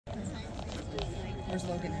Where's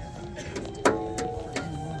Logan at?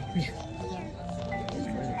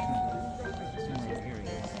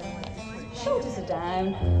 Shoulders are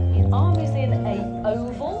down. Arm is in a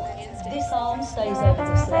oval. This arm stays over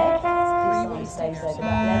this leg. This arm stays over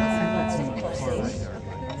that leg. And that's crosses.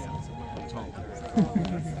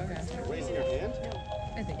 Raising your hand.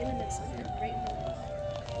 I think.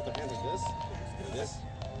 Put the hand like this. And this.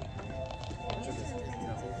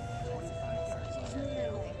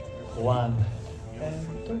 1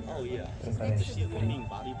 and 2. Oh yeah. Preparation. Being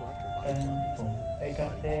body block or body And block. boom.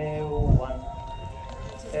 Ekate 1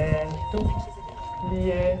 and 2.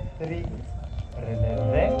 Plie 3.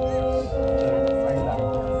 Releve. And down.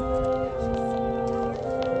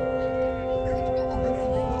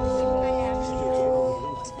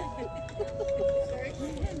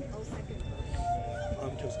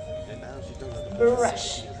 And now she's doing the Brush.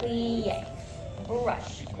 Plie.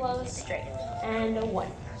 Brush. Close straight. And 1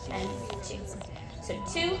 and 2. So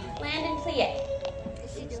 2, land and plie.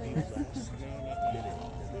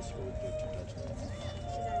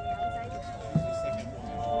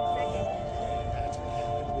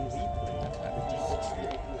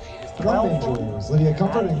 Drum majors, Lydia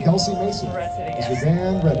Comfort and Kelsey Mason. Is your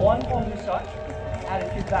band ready? 1 from the shot.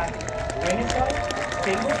 Attitude back. Winning side.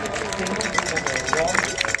 Single.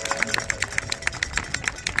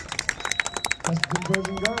 Chesterton,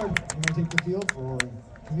 Trojan guard. I'm going to take the field for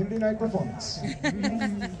community night performance.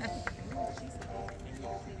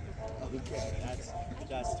 Okay,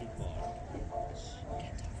 that's too far.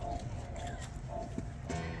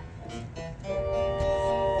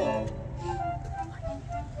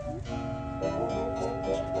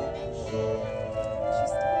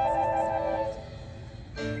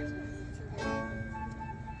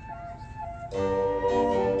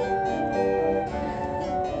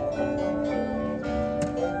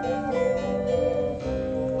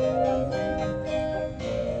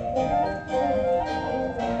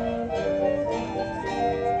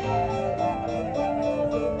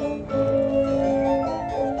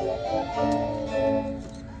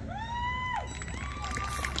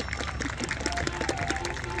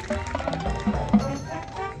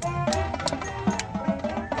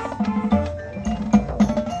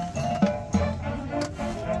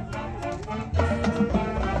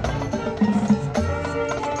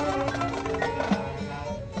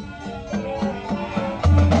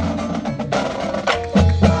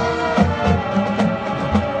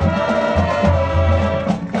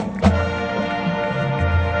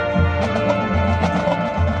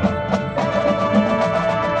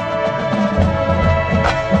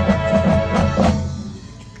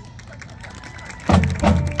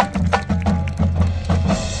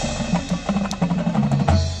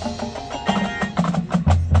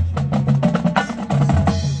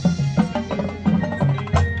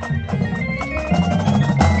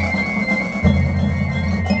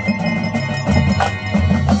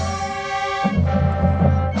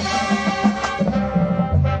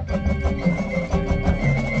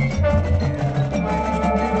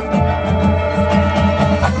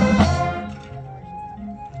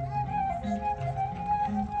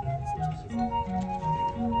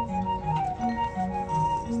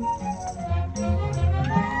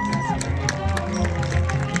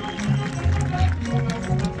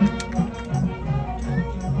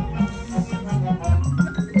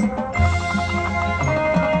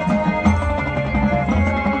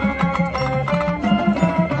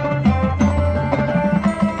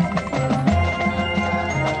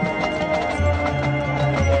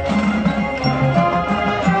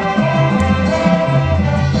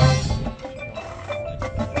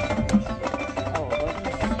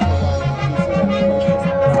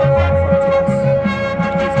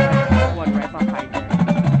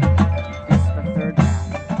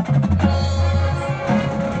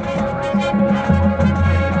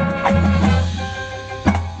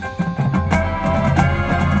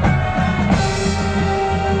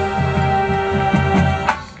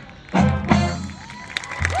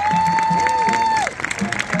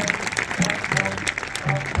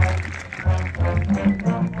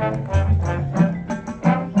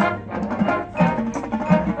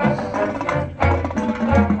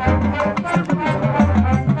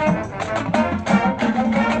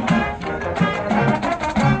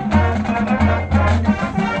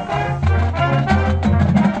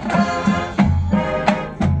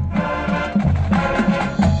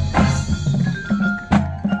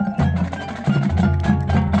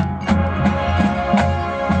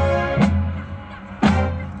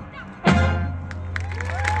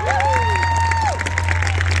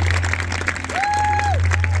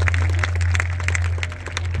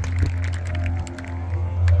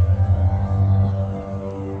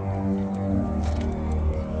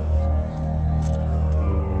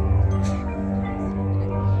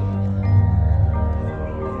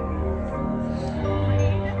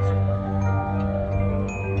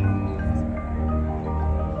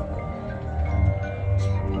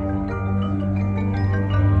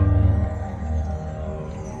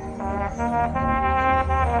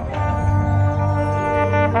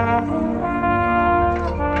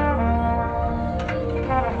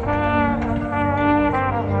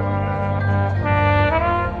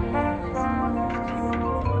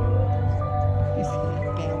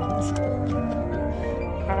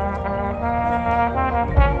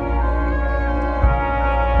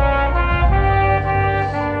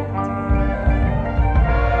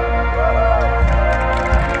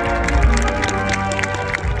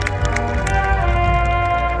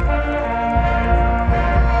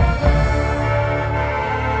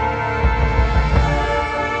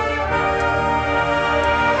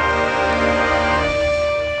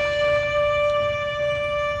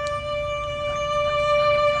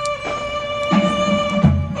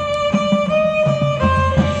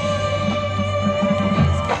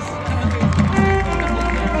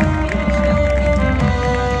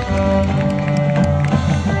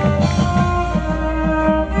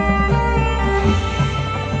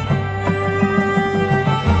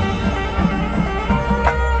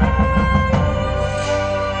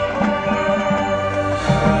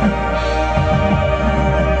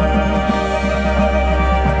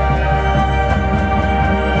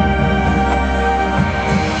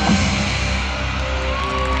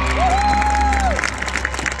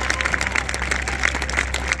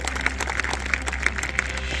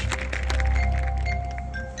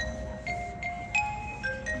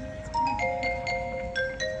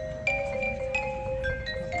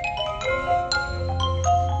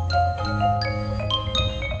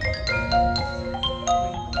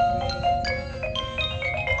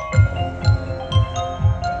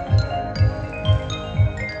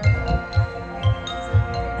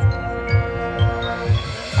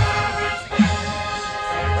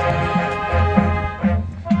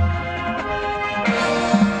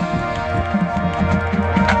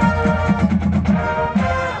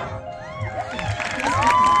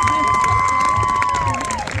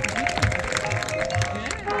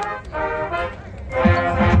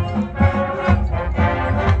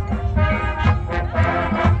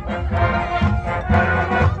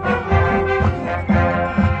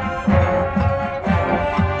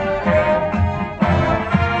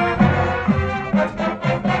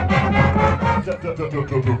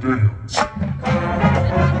 the dance.